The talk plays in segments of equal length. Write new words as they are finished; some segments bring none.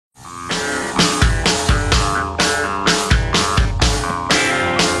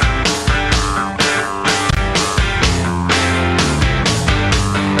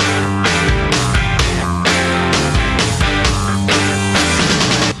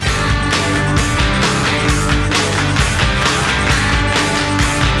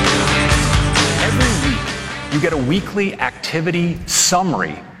a weekly activity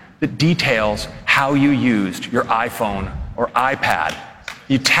summary that details how you used your iPhone or iPad.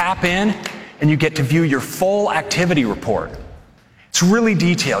 You tap in and you get to view your full activity report. It's really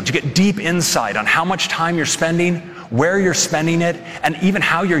detailed. You get deep insight on how much time you're spending, where you're spending it, and even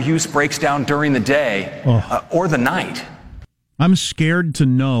how your use breaks down during the day or the night. I'm scared to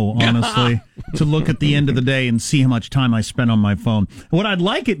know, honestly, to look at the end of the day and see how much time I spent on my phone. What I'd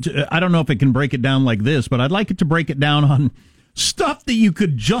like it to, I don't know if it can break it down like this, but I'd like it to break it down on stuff that you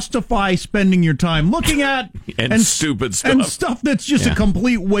could justify spending your time looking at. and stupid stuff. And stuff that's just a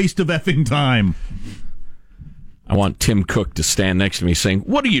complete waste of effing time. I want Tim Cook to stand next to me saying,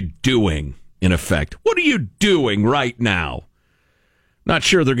 "What are you doing?" in effect. What are you doing right now? Not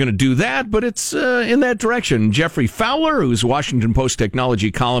sure they're going to do that, but it's in that direction. Jeffrey Fowler, who's a Washington Post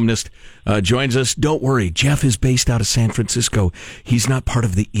technology columnist, joins us. Don't worry, Jeff is based out of San Francisco. He's not part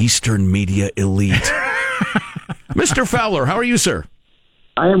of the Eastern media elite. Mr. Fowler, how are you, sir?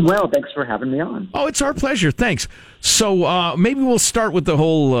 I am well. Thanks for having me on. Oh, it's our pleasure. Thanks. So maybe we'll start with the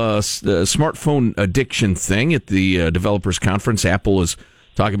whole smartphone addiction thing at the Developers Conference. Apple is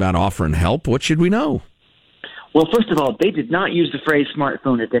talking about offering help. What should we know? Well, first of all, they did not use the phrase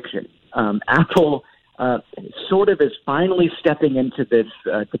smartphone addiction. Apple sort of is finally stepping into this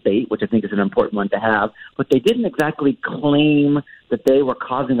debate, which I think is an important one to have, but they didn't exactly claim that they were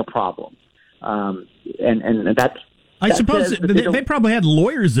causing a problem. And that's... I suppose they probably had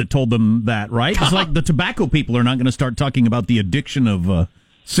lawyers that told them that, right? It's like the tobacco people are not going to start talking about the addiction of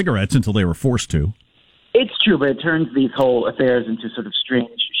cigarettes until they were forced to. It's true, but it turns these whole affairs into sort of strange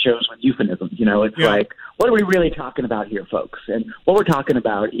shows with euphemisms. You know, it's like, what are we really talking about here, folks? And what we're talking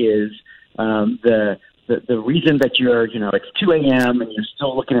about is the reason that you're, you know, it's 2 a.m. and you're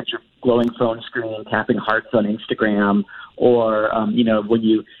still looking at your glowing phone screen, tapping hearts on Instagram, or, you know, when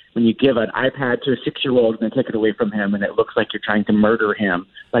you give an iPad to a 6-year-old and then take it away from him and it looks like you're trying to murder him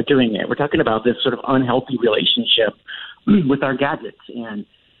by doing it. We're talking about this sort of unhealthy relationship with our gadgets. And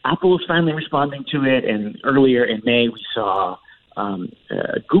Apple is finally responding to it. And earlier in May, we saw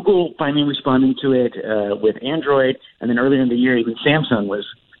Google finally responding to it with Android. And then earlier in the year, even Samsung was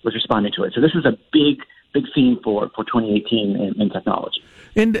responding to it. So this is a big theme for 2018 in technology.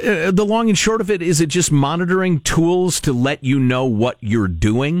 And the long and short of it, is it just monitoring tools to let you know what you're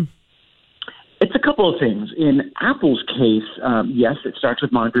doing? It's a couple of things. In Apple's case, yes, it starts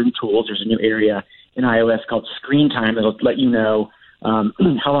with monitoring tools. There's a new area in iOS called Screen Time that'll let you know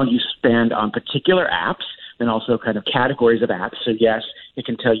how long you spend on particular apps and also kind of categories of apps. So, yes, it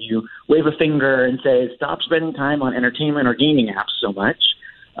can tell you, wave a finger and say, stop spending time on entertainment or gaming apps so much.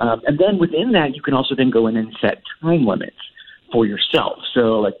 And then within that, you can also then go in and set time limits for yourself.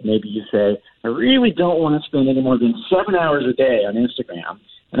 So like maybe you say, I really don't want to spend any more than 7 hours a day on Instagram.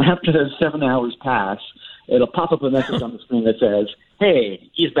 And after those 7 hours pass, it'll pop up a message on the screen that says, hey,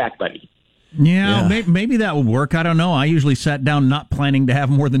 he's back, buddy. Yeah. Maybe that would work. I don't know. I usually sat down not planning to have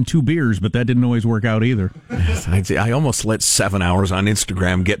more than 2 beers, but that didn't always work out either. I almost let 7 hours on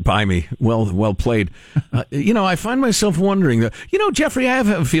Instagram get by me. Well played. I find myself wondering, Jeffrey, I have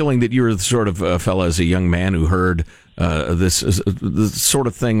a feeling that you're the sort of fella as a young man who heard this sort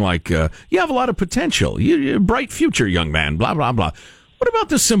of thing like, you have a lot of potential, you bright future, young man, blah, blah, blah. What about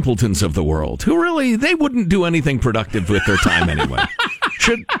the simpletons of the world who really, they wouldn't do anything productive with their time anyway?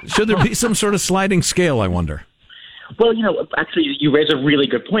 Should there be some sort of sliding scale, I wonder? Well, actually, you raise a really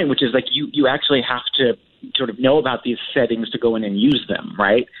good point, which is like you actually have to sort of know about these settings to go in and use them,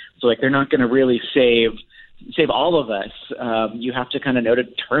 right? So like they're not going to really save all of us. You have to kind of know to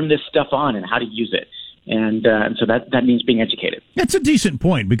turn this stuff on and how to use it. And so that means being educated. That's a decent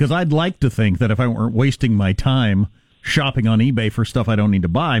point, because I'd like to think that if I weren't wasting my time shopping on eBay for stuff I don't need to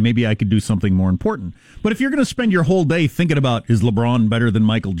buy, maybe I could do something more important. But if you're going to spend your whole day thinking about, is LeBron better than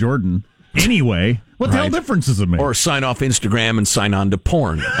Michael Jordan anyway, what the hell difference does it make? Or sign off Instagram and sign on to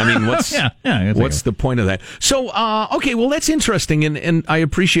porn. I mean, what's what's the point of that? So, okay, well, that's interesting, and I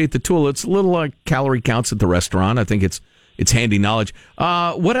appreciate the tool. It's a little calorie counts at the restaurant. I think it's handy knowledge.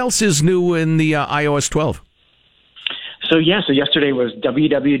 What else is new in the iOS 12? So yesterday was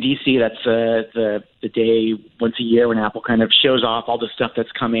WWDC. That's the day once a year when Apple kind of shows off all the stuff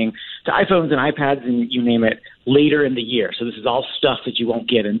that's coming to iPhones and iPads and you name it later in the year. So this is all stuff that you won't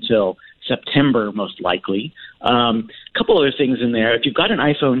get until September, most likely. Couple other things in there. If you've got an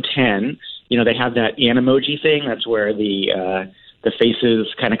iPhone 10, they have that Animoji thing. That's where the faces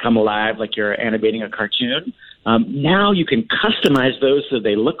kind of come alive like you're animating a cartoon. Now you can customize those so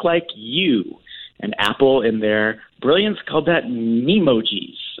they look like you. And Apple, in their brilliance, called that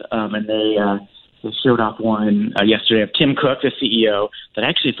Memojis. And they showed off one yesterday of Tim Cook, the CEO, that I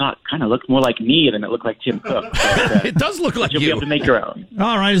actually thought kind of looked more like me than it looked like Tim Cook. But, it does look like you'll you. be able to make your own.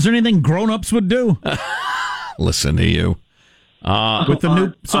 All right. Is there anything grown-ups would do Listen to you. with the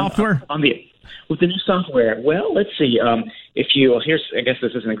new software? With the new software, well, let's see. I guess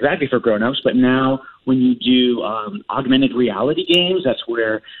this isn't exactly for grown-ups, but now when you do augmented reality games, that's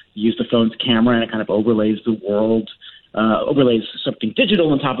where you use the phone's camera and it kind of overlays the world, overlays something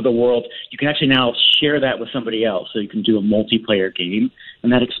digital on top of the world. You can actually now share that with somebody else, so you can do a multiplayer game in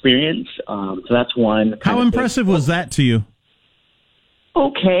that experience. So that's one. How impressive was that to you?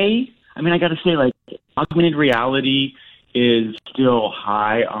 Okay. I mean, I got to say, like, augmented reality is still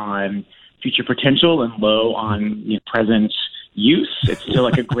high on future potential and low on present use. It's still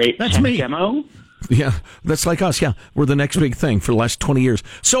like a great That's tech me. demo. Yeah, that's like us. Yeah, we're the next big thing for the last 20 years.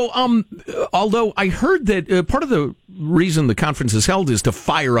 So, although I heard that part of the reason the conference is held is to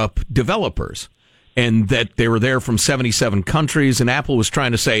fire up developers, and that they were there from 77 countries, and Apple was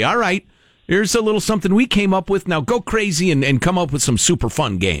trying to say, all right, here's a little something we came up with. Now go crazy and come up with some super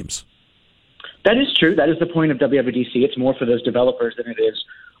fun games. That is true. That is the point of WWDC. It's more for those developers than it is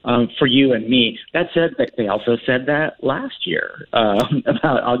for you and me. That said, they also said that last year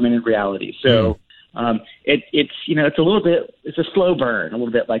about augmented reality. So it's a slow burn, a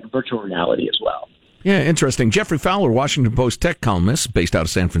little bit like virtual reality as well. Yeah, interesting. Jeffrey Fowler, Washington Post tech columnist based out of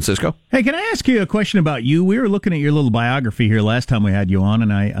San Francisco. Hey, can I ask you a question about you? We were looking at your little biography here last time we had you on,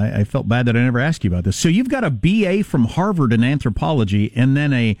 and I felt bad that I never asked you about this. So you've got a BA from Harvard in anthropology and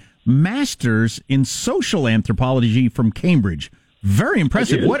then a master's in social anthropology from Cambridge. Very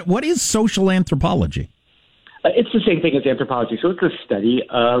impressive. What is social anthropology? It's the same thing as anthropology. So it's a study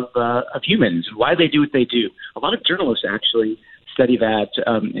of humans and why they do what they do. A lot of journalists actually study that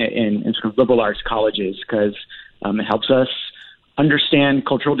in sort of liberal arts colleges because it helps us understand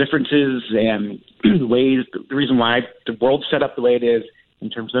cultural differences and the reason why the world's set up the way it is in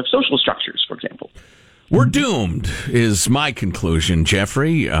terms of social structures, for example. We're doomed, is my conclusion,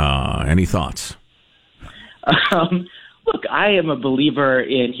 Jeffrey. Any thoughts? Look, I am a believer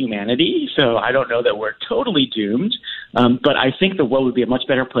in humanity, so I don't know that we're totally doomed. But I think the world would be a much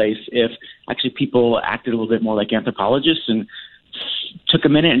better place if actually people acted a little bit more like anthropologists and took a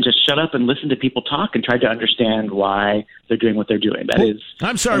minute and just shut up and listened to people talk and tried to understand why they're doing what they're doing.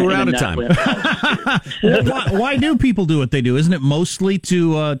 I'm sorry, we're out of time. Why do people do what they do? Isn't it mostly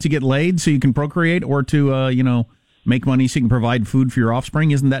to get laid so you can procreate, or to make money so you can provide food for your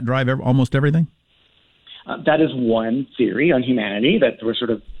offspring? Isn't that drive almost everything? That is one theory on humanity that we're sort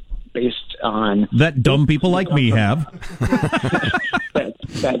of based on. That dumb people like me have.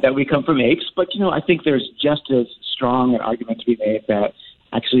 that we come from apes. But, I think there's just as strong an argument to be made that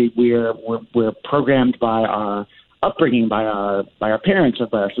actually we're programmed by our upbringing, by our parents,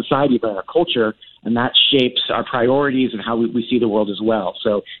 by our society, by our culture, and that shapes our priorities and how we see the world as well.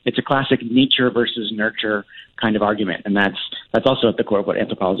 So it's a classic nature versus nurture kind of argument, and that's also at the core of what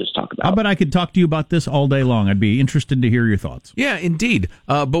anthropologists talk about. I bet I could talk to you about this all day long. I'd be interested to hear your thoughts. Yeah, indeed.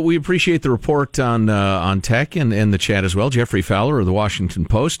 But we appreciate the report on tech and the chat as well. Jeffrey Fowler of the Washington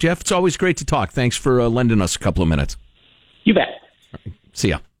Post. Jeff, it's always great to talk. Thanks for lending us a couple of minutes. You bet. Right. See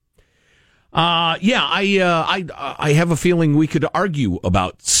ya. I have a feeling we could argue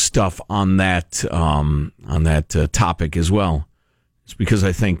about stuff on that topic as well. It's because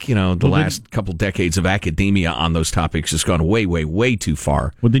I think, the last couple decades of academia on those topics has gone way, way, way too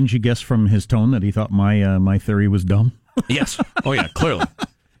far. Well, didn't you guess from his tone that he thought my theory was dumb? Yes. Oh, yeah, clearly.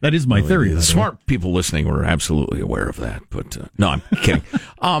 That is my theory. The smart people listening were absolutely aware of that. But no, I'm kidding.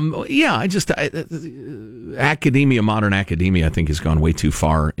 Modern academia, I think, has gone way too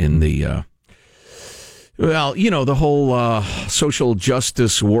far in the... the whole social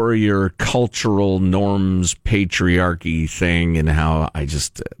justice warrior, cultural norms, patriarchy thing, and how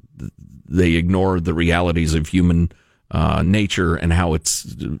they ignore the realities of human nature and how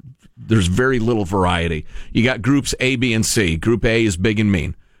there's very little variety. You got groups A, B, and C. Group A is big and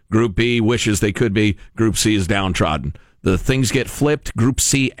mean. Group B wishes they could be. Group C is downtrodden. The things get flipped. Group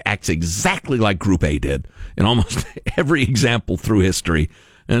C acts exactly like Group A did in almost every example through history.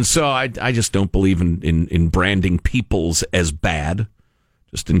 And so I just don't believe in branding peoples as bad,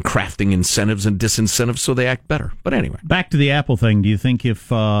 just in crafting incentives and disincentives so they act better. But anyway. Back to the Apple thing. Do you think if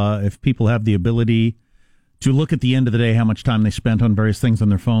people have the ability to look at the end of the day how much time they spent on various things on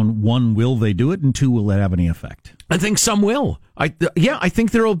their phone, one, will they do it? And two, will it have any effect? I think some will. I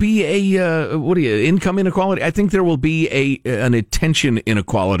think there will be income inequality. I think there will be an attention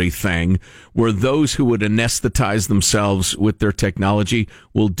inequality thing where those who would anesthetize themselves with their technology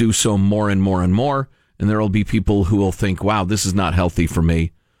will do so more and more and more. And there will be people who will think, wow, this is not healthy for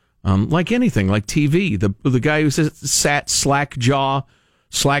me. like anything, like TV. The guy who sat slack-jawed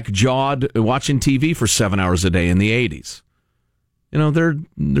watching TV for 7 hours a day in the 80s.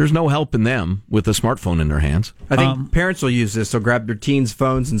 There's no help in them with a smartphone in their hands. I think parents will use this. They'll grab their teens'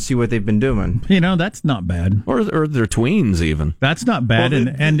 phones and see what they've been doing. That's not bad. Or their tweens, even. That's not bad. Well,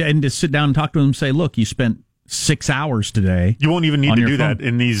 and to sit down and talk to them and say, look, you spent 6 hours today. You won't even need to do phone. that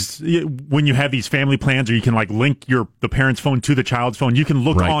in these when you have these family plans, or you can link the parent's phone to the child's phone. You can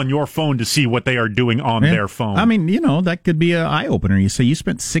look on your phone to see what they are doing on their phone. I mean, that could be an eye opener. You say you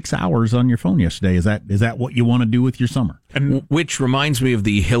spent 6 hours on your phone yesterday. Is that what you want to do with your summer? And which reminds me of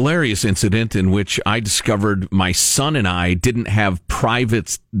the hilarious incident in which I discovered my son and I didn't have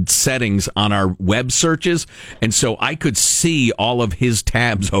private settings on our web searches, and so I could see all of his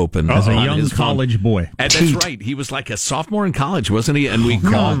tabs open as a on young his college phone. boy. And that's right. He was like a sophomore in college, wasn't he? And we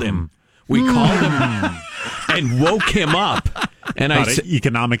called him. We called him and woke him up. And I said,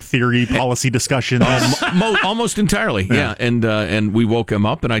 economic theory, policy discussions, almost entirely, yeah. And we woke him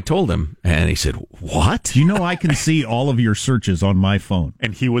up, and I told him, and he said, "What? I can see all of your searches on my phone."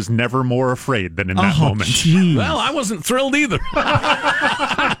 And he was never more afraid than in that moment. Geez. Well, I wasn't thrilled either.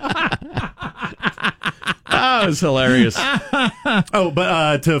 It was hilarious.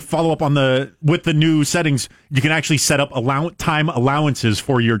 But to follow up on with the new settings, you can actually set up time allowances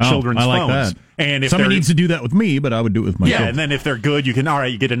for your children's I like phones. that. And if somebody needs to do that with me, but I would do it with my yeah, kids. and then if they're good, you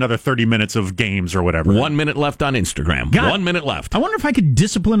get another 30 minutes of games or whatever. 1 minute left on Instagram. God, 1 minute left. I wonder if I could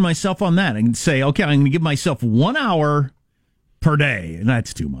discipline myself on that and say, okay, I'm going to give myself 1 hour per day, and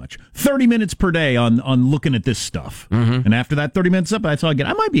that's too much. 30 minutes per day on looking at this stuff. Mm-hmm. And after that 30 minutes up, that's all I get.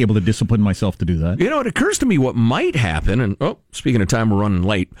 I might be able to discipline myself to do that. It occurs to me what might happen, and speaking of time, we're running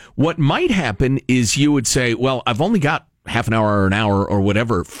late. What might happen is you would say, well, I've only got half an hour or an hour or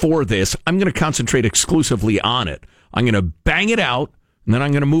whatever for this. I'm going to concentrate exclusively on it. I'm going to bang it out, and then I'm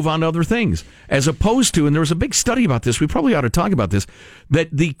going to move on to other things. As opposed to, and there was a big study about this, we probably ought to talk about this,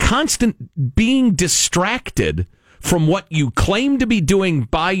 that the constant being distracted from what you claim to be doing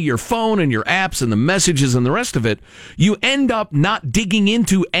by your phone and your apps and the messages and the rest of it, you end up not digging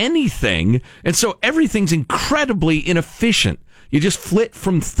into anything, and so everything's incredibly inefficient. You just flit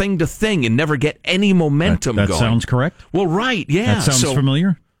from thing to thing and never get any momentum that going. That sounds correct. Well, right, yeah. That sounds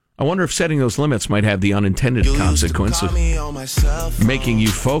familiar. I wonder if setting those limits might have the unintended consequence of making you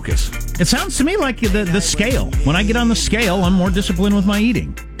focus. It sounds to me like the scale. When I get on the scale, I'm more disciplined with my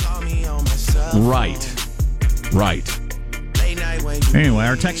eating. Right. Anyway,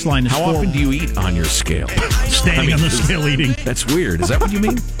 our text line is How often do you eat on your scale? Standing on the scale eating. That's weird. Is that what you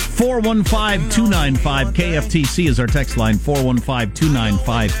mean? 415-295-KFTC is our text line.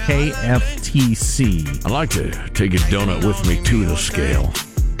 415-295-KFTC. I like to take a donut with me to the scale.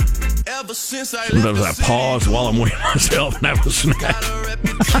 Sometimes I pause while I'm weighing myself and have a snack.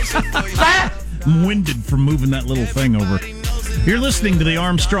 I'm winded from moving that little thing over. You're listening to the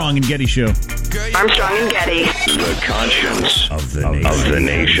Armstrong and Getty Show. Armstrong and Getty. The conscience of the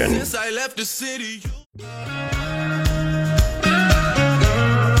nation. Since I left the city.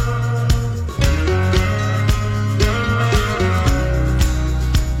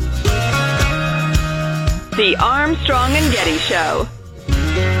 The Armstrong and Getty Show.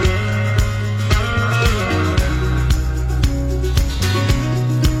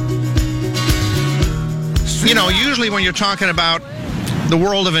 Usually when you're talking about the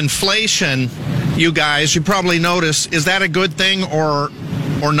world of inflation, you guys, you probably notice, is that a good thing or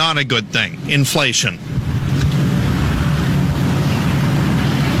not a good thing, inflation?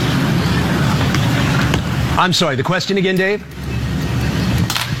 I'm sorry, the question again, Dave?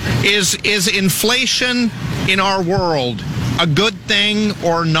 Is inflation in our world a good thing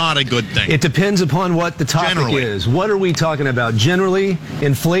or not a good thing? It depends upon what the topic is. What are we talking about? Generally,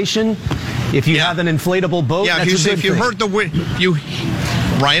 inflation? If you have an inflatable boat, that's a good thing. If you heard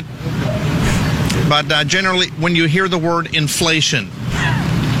right? But generally, when you hear the word inflation,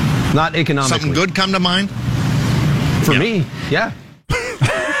 not economically, something good come to mind? For me, yeah.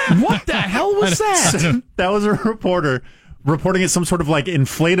 What the hell was that? That was a reporter reporting at some sort of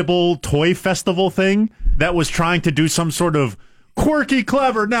inflatable toy festival thing that was trying to do some sort of quirky,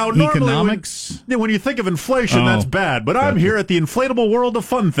 clever. Now, normally economics. When you think of inflation, that's bad. But I'm here at the inflatable world of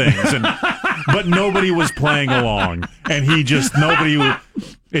fun things, but nobody was playing along, and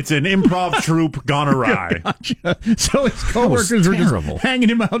it's an improv troupe gone awry. Gotcha. So his coworkers are just hanging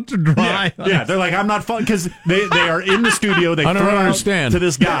him out to dry. Yeah, they're like, I'm not fun, because they are in the studio. They I don't throw understand to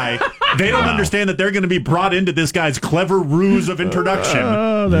this guy. They don't understand that they're going to be brought into this guy's clever ruse of introduction.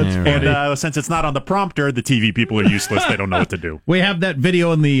 Oh, that's funny. And since it's not on the prompter, the TV people are useless. They don't know what to do. We have that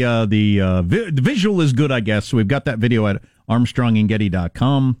video, and the visual is good, I guess. So we've got that video at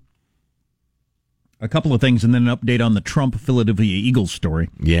ArmstrongandGetty.com. a couple of things, and then an update on the Trump Philadelphia Eagles story.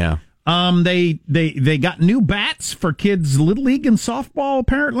 Yeah. They got new bats for kids' Little League and softball,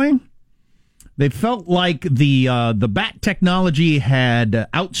 apparently. They felt like the bat technology had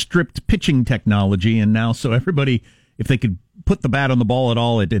outstripped pitching technology, and now so everybody, if they could put the bat on the ball at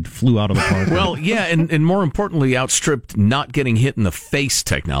all, it flew out of the park. Well, yeah, and more importantly, outstripped not getting hit in the face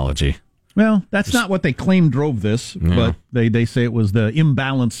technology. Well, that's not what they claim drove this, but they say it was the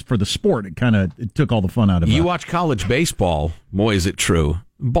imbalance for the sport. It took all the fun out of it. You watch college baseball, boy, is it true.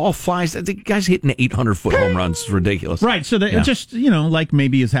 Ball flies. The guy's hitting 800-foot home runs. It's ridiculous. Right, so it's just, like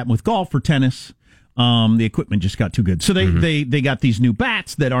maybe has happened with golf or tennis. The equipment just got too good. So they got these new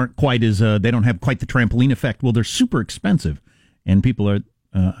bats that aren't quite as, they don't have quite the trampoline effect. Well, they're super expensive. And people are,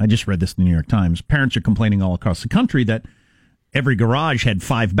 I just read this in the New York Times, parents are complaining all across the country that every garage had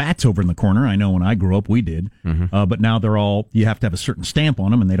 5 bats over in the corner. I know when I grew up, we did. But now they're all, you have to have a certain stamp on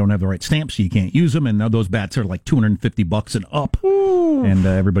them, and they don't have the right stamp, so you can't use them. And now those bats are like $250 and up. Ooh. And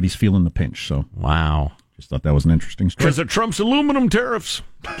everybody's feeling the pinch. So wow. Just thought that was an interesting story. Because of Trump's aluminum tariffs.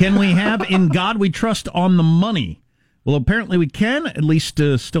 Can we have In God We Trust on the money? Well, apparently we can, at least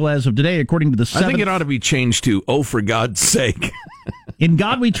still as of today, according to the 7th. I think it ought to be changed to, oh, for God's sake. In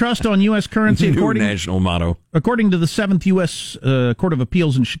God We Trust on U.S. currency. New national motto. According to the 7th U.S. Court of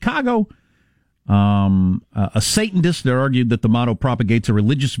Appeals in Chicago, a Satanist there argued that the motto propagates a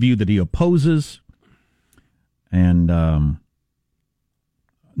religious view that he opposes. And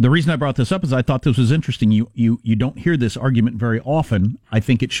the reason I brought this up is I thought this was interesting. You don't hear this argument very often. I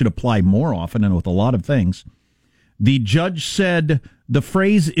think it should apply more often and with a lot of things. The judge said the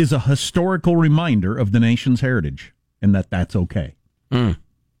phrase is a historical reminder of the nation's heritage, and that's okay.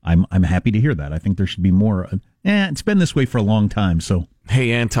 I'm happy to hear that. I think there should be more. It's been this way for a long time. So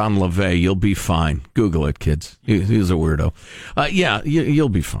hey, Anton LaVey, you'll be fine. Google it, kids. He's a weirdo. You'll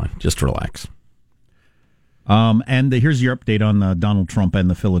be fine. Just relax. And here's your update on Donald Trump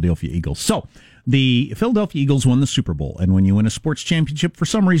and the Philadelphia Eagles. So the Philadelphia Eagles won the Super Bowl, and when you win a sports championship, for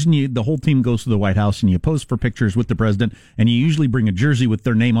some reason, the whole team goes to the White House and you pose for pictures with the president, and you usually bring a jersey with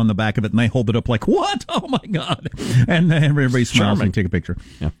their name on the back of it, and they hold it up like, what? Oh, my God. And then everybody smiles and take a picture.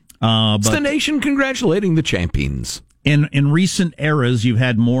 Yeah. It's the nation congratulating the champions. In recent eras, you've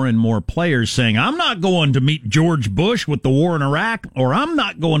had more and more players saying, I'm not going to meet George Bush with the war in Iraq, or I'm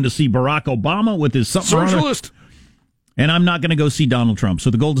not going to see Barack Obama with his something socialist. And I'm not going to go see Donald Trump. So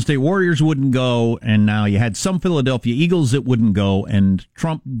the Golden State Warriors wouldn't go, and now you had some Philadelphia Eagles that wouldn't go, and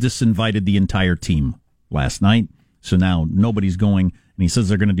Trump disinvited the entire team last night. So now nobody's going, and he says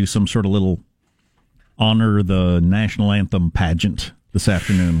they're going to do some sort of little honor the national anthem pageant this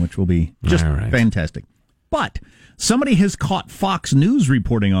afternoon, which will be just fantastic. But somebody has caught Fox News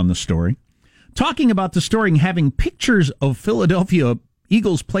reporting on the story, talking about the story and having pictures of Philadelphia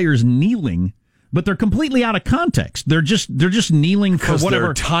Eagles players kneeling, but they're completely out of context. They're just kneeling for whatever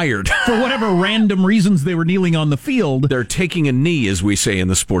they're tired. For whatever random reasons they were kneeling on the field. They're taking a knee, as we say in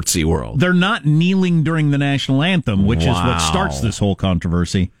the sportsy world. They're not kneeling during the national anthem, which is what starts this whole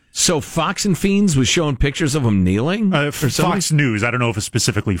controversy. So Fox and Fiends was showing pictures of them kneeling? Fox News. I don't know if it's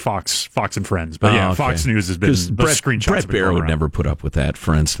specifically Fox and Friends, but okay. Fox News has been screenshots. Brett Baer would never put up with that,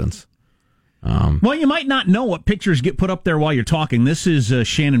 for instance. Well, you might not know what pictures get put up there while you're talking. This is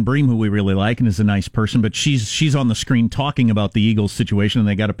Shannon Bream, who we really like and is a nice person, but she's on the screen talking about the Eagles situation, and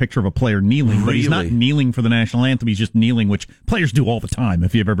they got a picture of a player kneeling, but he's not kneeling for the national anthem. He's just kneeling, which players do all the time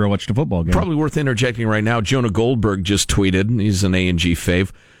if you've ever watched a football game. Probably worth interjecting right now. Jonah Goldberg just tweeted, he's an A&G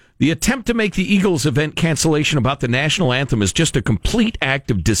fave, the attempt to make the Eagles event cancellation about the national anthem is just a complete act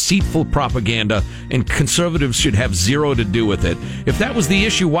of deceitful propaganda, and conservatives should have zero to do with it. If that was the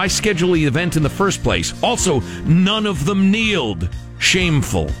issue, why schedule the event in the first place? Also, none of them kneeled.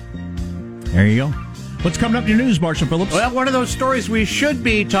 Shameful. There you go. What's coming up in your news, Marshall Phillips? Well, one of those stories we should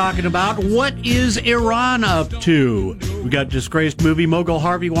be talking about. What is Iran up to? We got disgraced movie mogul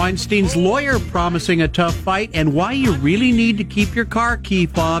Harvey Weinstein's lawyer promising a tough fight, and why you really need to keep your car key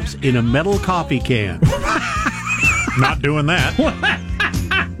fobs in a metal coffee can. Not doing that.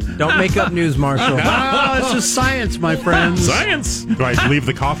 Don't make up news, Marshall. Oh, this is science, my friends. Science. Do I leave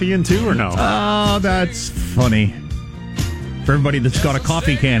the coffee in too, or no? Oh, that's funny. For everybody that's got a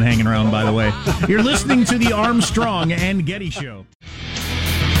coffee can hanging around, by the way. You're listening to the Armstrong and Getty Show.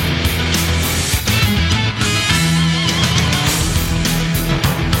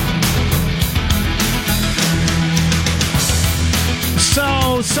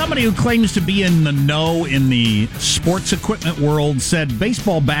 So, somebody who claims to be in the know in the sports equipment world said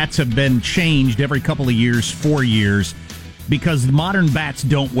baseball bats have been changed every couple of years, 4 years. because modern bats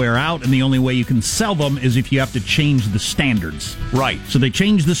don't wear out, and the only way you can sell them is if you have to change the standards. Right. So they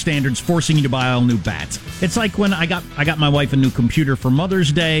changed the standards, forcing you to buy all new bats. It's like when I got my wife a new computer for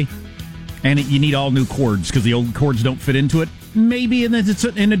Mother's Day, and you need all new cords because the old cords don't fit into it. Maybe it's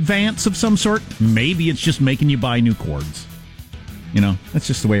an advance of some sort. Maybe it's just making you buy new cords. You know, that's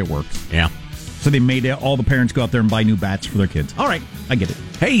just the way it works. Yeah. So they made all the parents go out there and buy new bats for their kids. All right, I get it.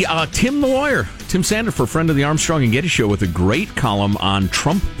 Hey, Tim the lawyer, Tim Sandifer, friend of the Armstrong and Getty Show, with a great column on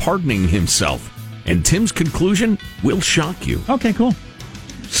Trump pardoning himself. And Tim's conclusion will shock you. Okay, cool.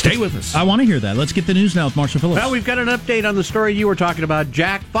 Stay with us. I want to hear that. Let's get the news now with Marshall Phillips. Well, we've got an update on the story you were talking about,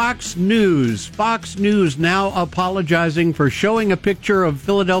 Jack. Fox News now apologizing for showing a picture of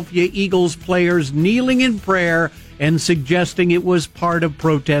Philadelphia Eagles players kneeling in prayer and suggesting it was part of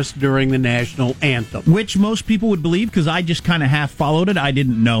protest during the national anthem. Which most people would believe, because I just kind of half followed it. I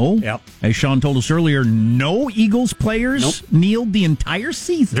didn't know. Yep. As Sean told us earlier, no Eagles players kneeled the entire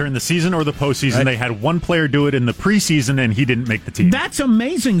season. During the season or the postseason, They had one player do it in the preseason, and he didn't make the team. That's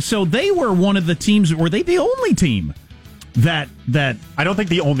amazing. So they were one of the teams, were they the only team that I don't think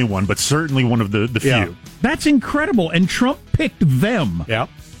the only one, but certainly one of the few. That's incredible. And Trump picked them. Yeah.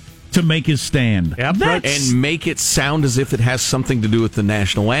 To make his stand. Yep, and make it sound as if it has something to do with the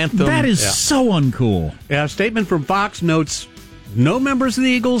national anthem. That is so uncool. Yeah, a statement from Fox notes, no members of the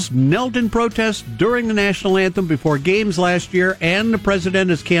Eagles knelt in protest during the national anthem before games last year, and the president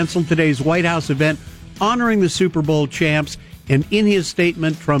has canceled today's White House event honoring the Super Bowl champs. And in his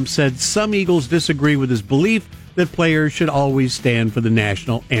statement, Trump said some Eagles disagree with his belief that players should always stand for the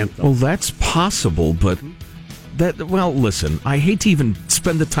national anthem. Well, that's possible, but... listen, I hate to even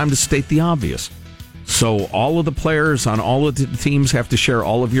spend the time to state the obvious. So all of the players on all of the teams have to share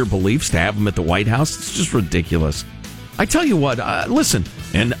all of your beliefs to have them at the White House? It's just ridiculous. I tell you what, listen,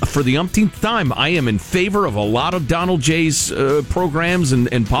 and for the umpteenth time, I am in favor of a lot of Donald J's programs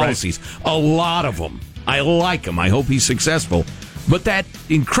and policies. Right. A lot of them. I like him. I hope he's successful. But that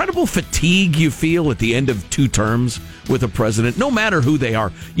incredible fatigue you feel at the end of 2 terms with a president, no matter who they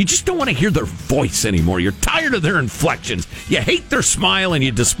are, you just don't want to hear their voice anymore. You're tired of their inflections. You hate their smile and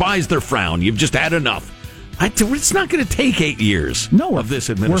you despise their frown. You've just had enough. It's not going to take 8 years of this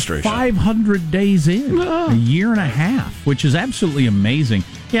administration. We're 500 days in, a year and a half, which is absolutely amazing.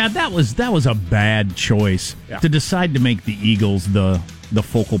 Yeah, that was a bad choice to decide to make the Eagles the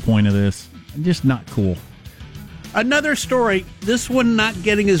focal point of this. Just not cool. Another story, this one not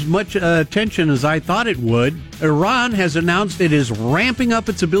getting as much attention as I thought it would. Iran has announced it is ramping up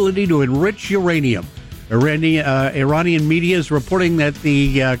its ability to enrich uranium. Iranian media is reporting that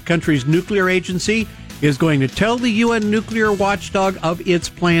the country's nuclear agency is going to tell the UN nuclear watchdog of its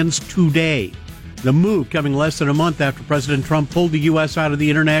plans today. The move coming less than a month after President Trump pulled the U.S. out of the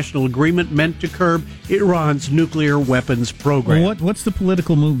international agreement meant to curb Iran's nuclear weapons program. Well, what's the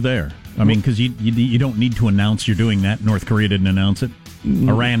political move there? I mean, because you don't need to announce you're doing that. North Korea didn't announce it.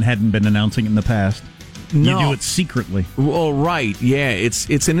 Iran hadn't been announcing it in the past. No. You do it secretly. Well, right, yeah.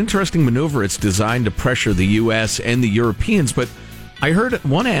 It's an interesting maneuver. It's designed to pressure the U.S. and the Europeans. But I heard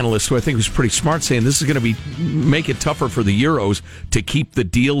one analyst who I think was pretty smart saying this is going to make it tougher for the Euros to keep the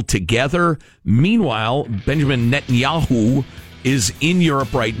deal together. Meanwhile, Benjamin Netanyahu is in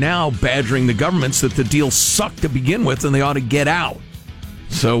Europe right now badgering the governments that the deal sucked to begin with and they ought to get out.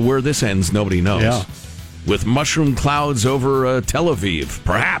 So where this ends, nobody knows. Yeah. With mushroom clouds over Tel Aviv,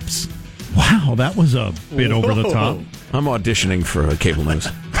 perhaps. Wow, that was a bit over the top. I'm auditioning for cable news.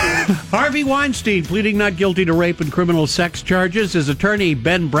 Harvey Weinstein pleading not guilty to rape and criminal sex charges. His attorney,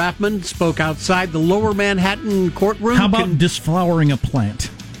 Ben Brafman, spoke outside the Lower Manhattan courtroom. How about disflowering a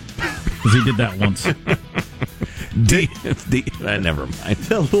plant? Because he did that once. Never mind.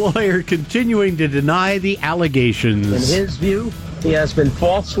 The lawyer continuing to deny the allegations. In his view, he has been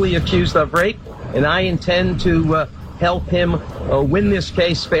falsely accused of rape, and I intend to help him win this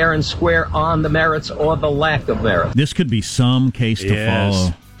case fair and square on the merits or the lack of merit. This could be some case to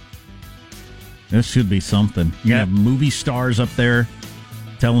follow. This should be something. You have movie stars up there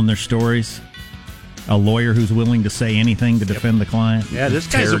telling their stories. A lawyer who's willing to say anything to defend the client. Yeah, this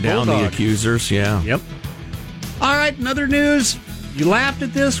guy's tear a down bulldog. the accusers. Yeah. Yep. All right, another news. You laughed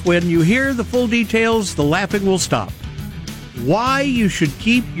at this. When you hear the full details, the laughing will stop. Why you should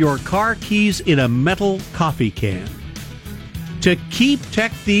keep your car keys in a metal coffee can. To keep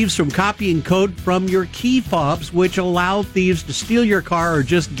tech thieves from copying code from your key fobs, which allow thieves to steal your car or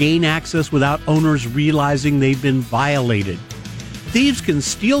just gain access without owners realizing they've been violated. Thieves can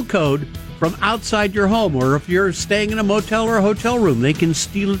steal code from outside your home, or if you're staying in a motel or a hotel room, they can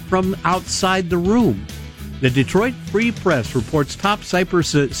steal it from outside the room. The Detroit Free Press reports top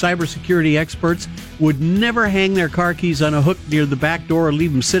cybersecurity experts would never hang their car keys on a hook near the back door or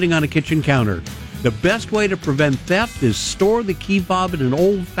leave them sitting on a kitchen counter. The best way to prevent theft is store the key fob in an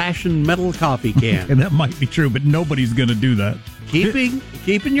old-fashioned metal coffee can. And that might be true, but nobody's going to do that.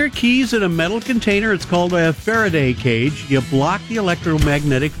 Keeping your keys in a metal container, it's called a Faraday cage. You block the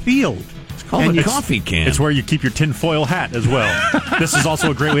electromagnetic field. called a coffee can. It's where you keep your tinfoil hat as well. This is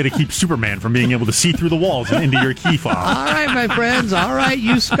also a great way to keep Superman from being able to see through the walls and into your key fob. All right, my friends. All right,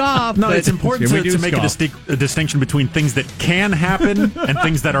 you scoff. No, it's important to make a distinction between things that can happen and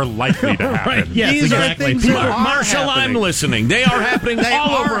things that are likely to happen. Right, yes, These exactly. are things Marshall, I'm listening. They are happening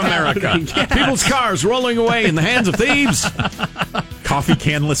all over America. Yes. People's cars rolling away in the hands of thieves. Coffee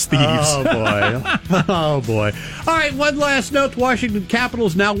canless thieves. Oh, boy. Oh, boy. All right, one last note. The Washington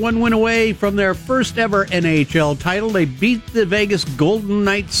Capitals now one win away from their first ever NHL title. They beat the Vegas Golden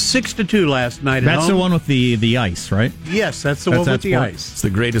Knights 6-2 last night. That's the one with the ice, right? Yes, that's the one with the ice. It's the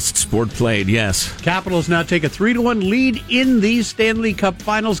greatest sport played, yes. Capitals now take a 3-1 lead in the Stanley Cup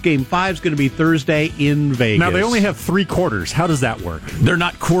Finals. Game 5 is going to be Thursday in Vegas. Now, they only have 3 quarters. How does that work? They're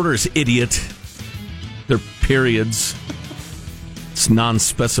not quarters, idiot. They're periods. It's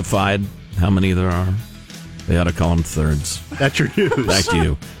non-specified how many there are. They ought to call them thirds. That's your news. Back to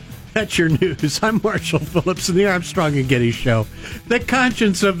you. That's your news. I'm Marshall Phillips in the Armstrong and Getty Show, the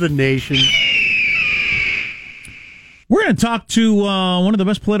conscience of the nation. We're going to talk to one of the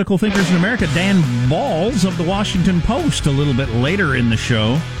best political thinkers in America, Dan Balls of the Washington Post, a little bit later in the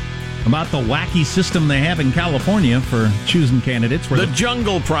show about the wacky system they have in California for choosing candidates. The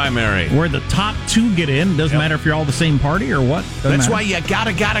jungle primary. Where the top 2 get in. Doesn't matter if you're all the same party or what. That's why you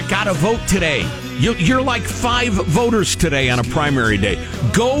gotta vote today. You're like 5 voters today on a primary day.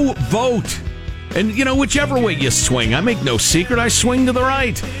 Go vote. And, whichever way you swing, I make no secret, I swing to the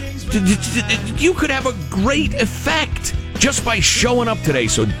right. You could have a great effect just by showing up today,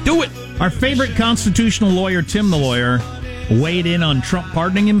 so do it. Our favorite constitutional lawyer, Tim the Lawyer, weighed in on Trump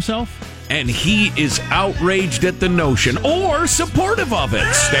pardoning himself. And he is outraged at the notion, or supportive of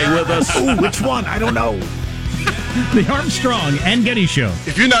it. Stay with us. Ooh, which one? I don't know. The Armstrong and Getty Show.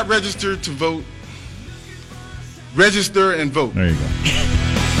 If you're not registered to vote, register and vote. There you go.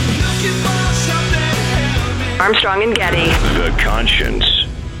 Armstrong and Getty. The conscience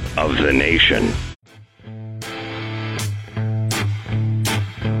of the nation.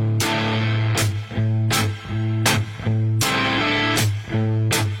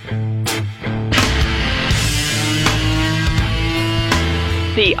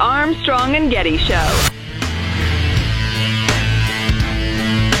 The Armstrong and Getty Show.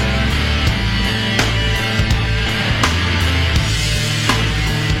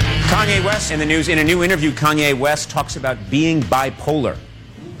 Kanye West in the news. In a new interview, Kanye West talks about being bipolar.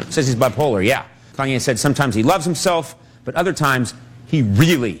 Says he's bipolar, yeah. Kanye said sometimes he loves himself, but other times he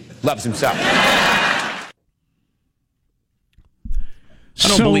really loves himself. I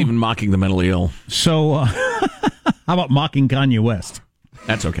don't believe in mocking the mentally ill. So, how about mocking Kanye West?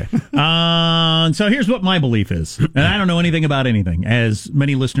 That's okay. So here's what my belief is, and I don't know anything about anything, as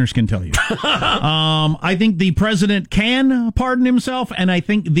many listeners can tell you. I think the president can pardon himself, and I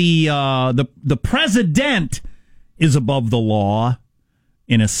think the president is above the law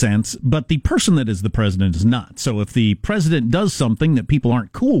in a sense, but the person that is the president is not. So if the president does something that people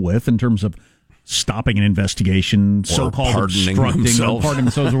aren't cool with in terms of stopping an investigation, so-called obstructing, or pardoning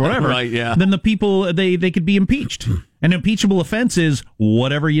themselves, or whatever, right, yeah. Then the people, they could be impeached. An impeachable offense is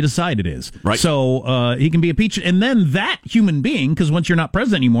whatever you decide it is. Right. So he can be impeached, and then that human being, because once you're not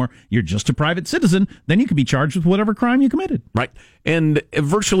president anymore, you're just a private citizen, then you can be charged with whatever crime you committed. Right. And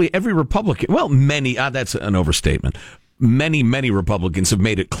virtually every Republican, well, many, that's an overstatement. Many Republicans have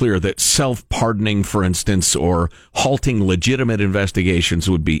made it clear that self-pardoning, for instance, or halting legitimate investigations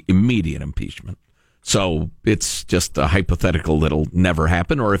would be immediate impeachment. So it's just a hypothetical that'll never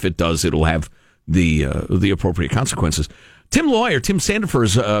happen, or if it does, it'll have the appropriate consequences. Tim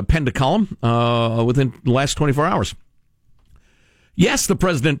Sandefur's penned a column within the last 24 hours. Yes, the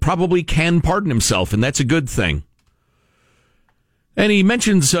president probably can pardon himself, and that's a good thing. And he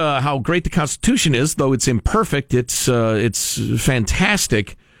mentions how great the Constitution is, though it's imperfect. It's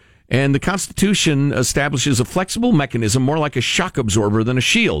fantastic. And the Constitution establishes a flexible mechanism more like a shock absorber than a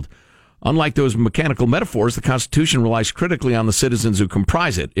shield. Unlike those mechanical metaphors, the Constitution relies critically on the citizens who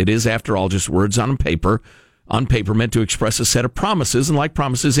comprise it. It is, after all, just words on paper meant to express a set of promises, and like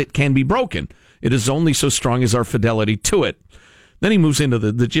promises, it can be broken. It is only so strong as our fidelity to it. Then he moves into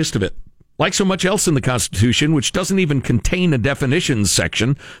the gist of it. Like so much else in the Constitution, which doesn't even contain a definitions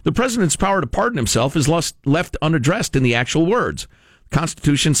section, the president's power to pardon himself is left unaddressed in the actual words. The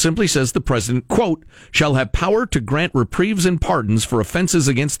Constitution simply says the president, quote, shall have power to grant reprieves and pardons for offenses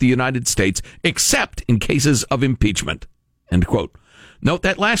against the United States, except in cases of impeachment, end quote. Note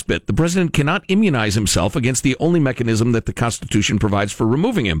that last bit. The president cannot immunize himself against the only mechanism that the Constitution provides for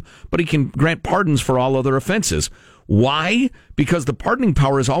removing him, but he can grant pardons for all other offenses. Why? Because the pardoning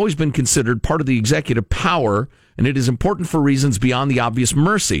power has always been considered part of the executive power, and it is important for reasons beyond the obvious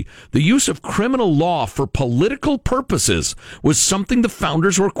mercy. The use of criminal law for political purposes was something the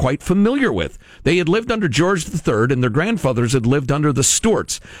founders were quite familiar with. They had lived under George III, and their grandfathers had lived under the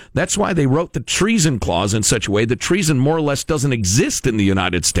Stuarts. That's why they wrote the treason clause in such a way that treason more or less doesn't exist in the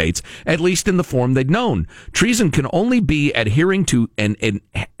United States, at least in the form they'd known. Treason can only be adhering to and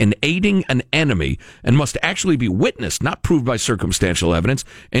aiding an enemy, and must actually be witnessed, not proved by circumstantial evidence,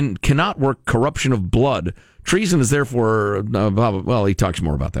 and cannot work corruption of blood. Treason is therefore, well, he talks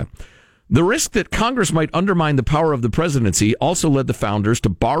more about that. The risk that Congress might undermine the power of the presidency also led the founders to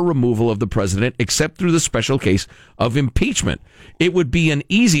bar removal of the president except through the special case of impeachment. It would be an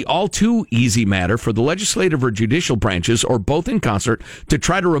easy, all too easy matter for the legislative or judicial branches, or both in concert, to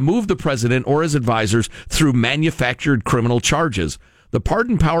try to remove the president or his advisors through manufactured criminal charges. The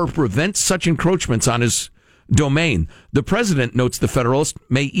pardon power prevents such encroachments on his domain. The president, notes the Federalist,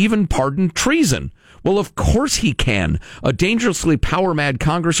 may even pardon treason. Well, of course he can. A dangerously power-mad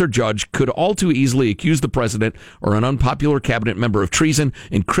Congress or judge could all too easily accuse the president or an unpopular cabinet member of treason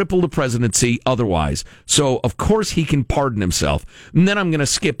and cripple the presidency otherwise. So, of course, he can pardon himself. And then I'm going to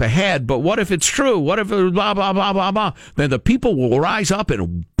skip ahead, but what if it's true? What if blah, blah, blah, blah, blah? Then the people will rise up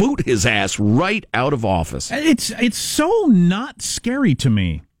and boot his ass right out of office. It's so not scary to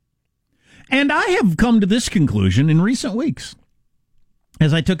me. And I have come to this conclusion in recent weeks,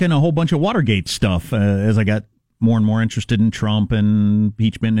 as I took in a whole bunch of Watergate stuff, as I got more and more interested in Trump and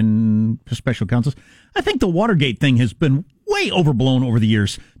impeachment and special counsels. I think the Watergate thing has been way overblown over the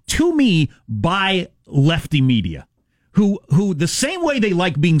years, to me, by lefty media, who the same way they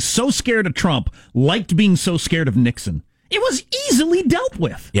like being so scared of Trump, liked being so scared of Nixon. It was easily dealt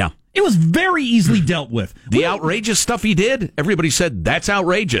with. Yeah. It was very easily dealt with. The outrageous stuff he did, everybody said that's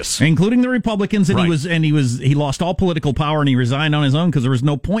outrageous, including the Republicans. And right. he lost all political power, and he resigned on his own because there was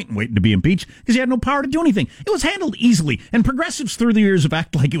no point in waiting to be impeached because he had no power to do anything. It was handled easily, and progressives through the years have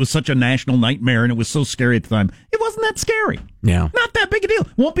acted like it was such a national nightmare and it was so scary at the time. It wasn't that scary. Yeah, not that big a deal.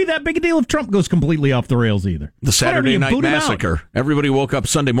 Won't be that big a deal if Trump goes completely off the rails either. The Saturday Night Massacre. Everybody woke up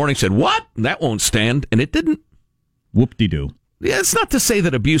Sunday morning and said, "What? That won't stand," and it didn't. Whoop-de-doo. Yeah, it's not to say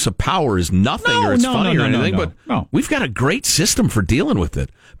that abuse of power is nothing or it's funny or anything, but we've got a great system for dealing with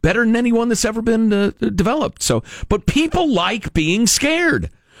it. Better than anyone that's ever been developed. So, but people like being scared.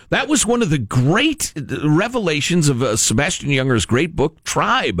 That was one of the great revelations of Sebastian Junger's great book,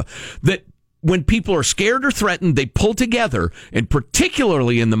 Tribe, that when people are scared or threatened, they pull together, and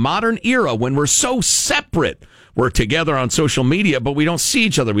particularly in the modern era when we're so separate. We're together on social media, but we don't see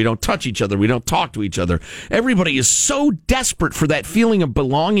each other. We don't touch each other. We don't talk to each other. Everybody is so desperate for that feeling of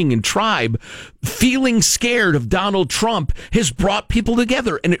belonging and tribe. Feeling scared of Donald Trump has brought people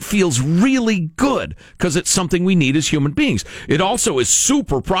together, and it feels really good because it's something we need as human beings. It also is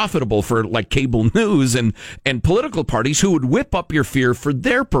super profitable for like cable news and political parties who would whip up your fear for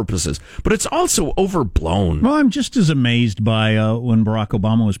their purposes. But it's also overblown. Well, I'm just as amazed by when Barack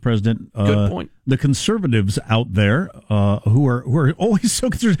Obama was president. Good point. The conservatives out there who are always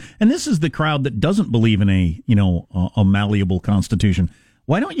so concerned, and this is the crowd that doesn't believe in a malleable constitution.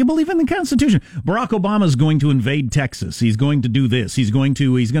 Why don't you believe in the Constitution? Barack Obama is going to invade Texas. He's going to do this. He's going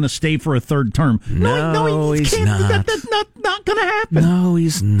to stay for a third term. No, he's not. That's not going to happen. No,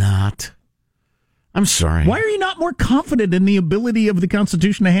 he's not. I'm sorry. Why are you not more confident in the ability of the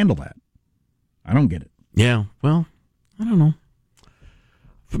Constitution to handle that? I don't get it. Yeah, well, I don't know.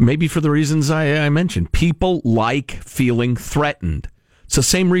 Maybe for the reasons I mentioned. People like feeling threatened. It's the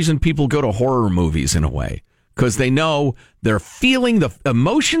same reason people go to horror movies in a way. Because they know they're feeling the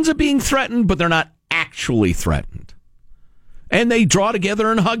emotions of being threatened, but they're not actually threatened. And they draw together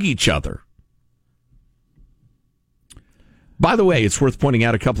and hug each other. By the way, it's worth pointing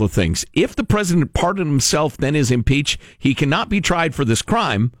out a couple of things. If the president pardoned himself, then is impeached, he cannot be tried for this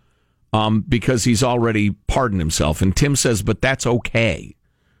crime because he's already pardoned himself. And Tim says, but that's okay.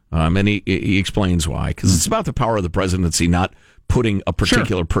 And he explains why. Because it's about the power of the presidency, not putting a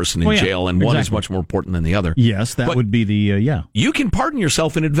particular person in jail, and one is much more important than the other. Yes, that would be the, You can pardon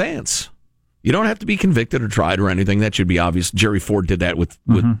yourself in advance. You don't have to be convicted or tried or anything. That should be obvious. Jerry Ford did that with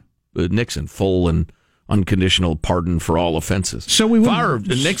Nixon, full and unconditional pardon for all offenses. So if I were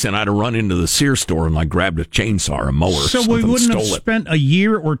Nixon, I'd have run into the Sears store and grabbed a chainsaw or a mower. So we wouldn't have spent a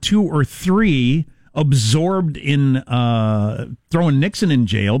year or two or three absorbed in throwing Nixon in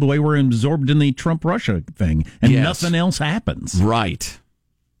jail the way we're absorbed in the Trump-Russia thing, and nothing else happens. Right.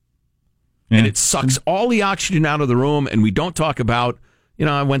 And it sucks all the oxygen out of the room, and we don't talk about,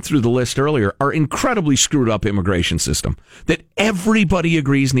 I went through the list earlier, our incredibly screwed up immigration system that everybody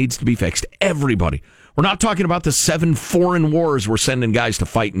agrees needs to be fixed. Everybody. We're not talking about the 7 foreign wars we're sending guys to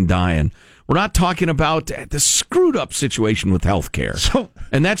fight and die in. We're not talking about the screwed up situation with health care.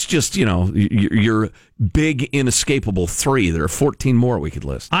 And that's just, your big inescapable 3. There are 14 more we could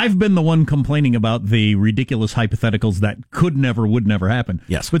list. I've been the one complaining about the ridiculous hypotheticals that could never, would never happen.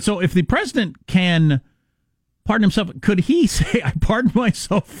 Yes. But so if the president can pardon himself, could he say, I pardon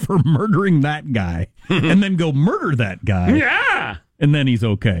myself for murdering that guy, and then go murder that guy? Yeah. And then he's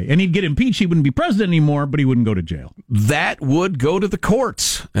okay. And he'd get impeached. He wouldn't be president anymore, but he wouldn't go to jail. That would go to the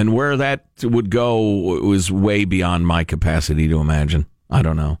courts. And where that would go was way beyond my capacity to imagine. I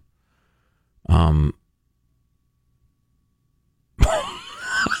don't know.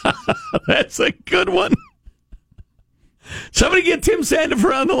 That's a good one. Somebody get Tim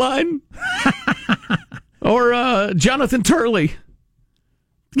Sandifer on the line. Or Jonathan Turley.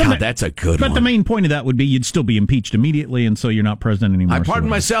 God, that's a good one. But the main point of that would be you'd still be impeached immediately, and so you're not president anymore. I pardon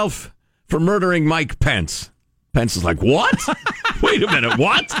myself for murdering Mike Pence. Pence is like, what? Wait a minute,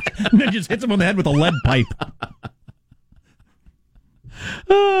 what? And then just hits him on the head with a lead pipe.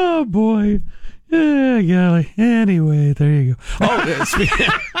 Oh, boy. Yeah, golly. Anyway, there you go. Oh,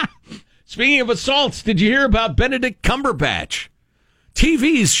 speaking of assaults, did you hear about Benedict Cumberbatch?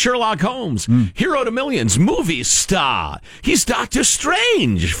 TV's Sherlock Holmes, hero to millions, movie star. He's Doctor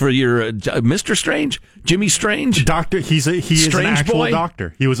Strange for your Mr. Strange, Jimmy Strange. Doctor, he is an actual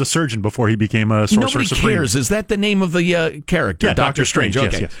doctor. He was a surgeon before he became a Sorcerer Supreme. Nobody cares. Is that the name of the character? Yeah, Doctor Strange.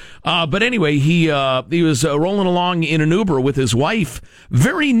 Okay. Yes. But anyway, he was rolling along in an Uber with his wife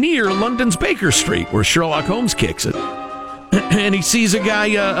very near London's Baker Street, where Sherlock Holmes kicks it. And he sees a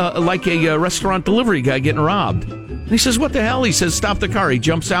guy, like a restaurant delivery guy, getting robbed. And he says, what the hell? He says, stop the car. He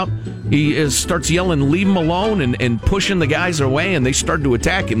jumps out. He starts yelling, leave him alone, and pushing the guys away. And they started to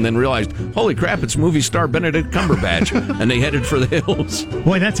attack him, then realized, holy crap, it's movie star Benedict Cumberbatch. And they headed for the hills.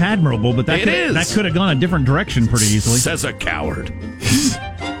 Boy, that's admirable, but that could have gone a different direction pretty easily. Says a coward.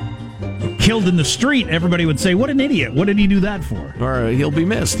 Killed in the street, everybody would say, what an idiot. What did he do that for? Or he'll be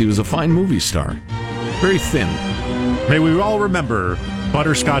missed. He was a fine movie star. Very thin. May we all remember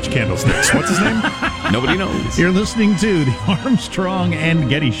Butterscotch Candlesticks. What's his name? Nobody knows. You're listening to the Armstrong and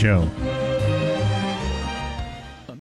Getty Show.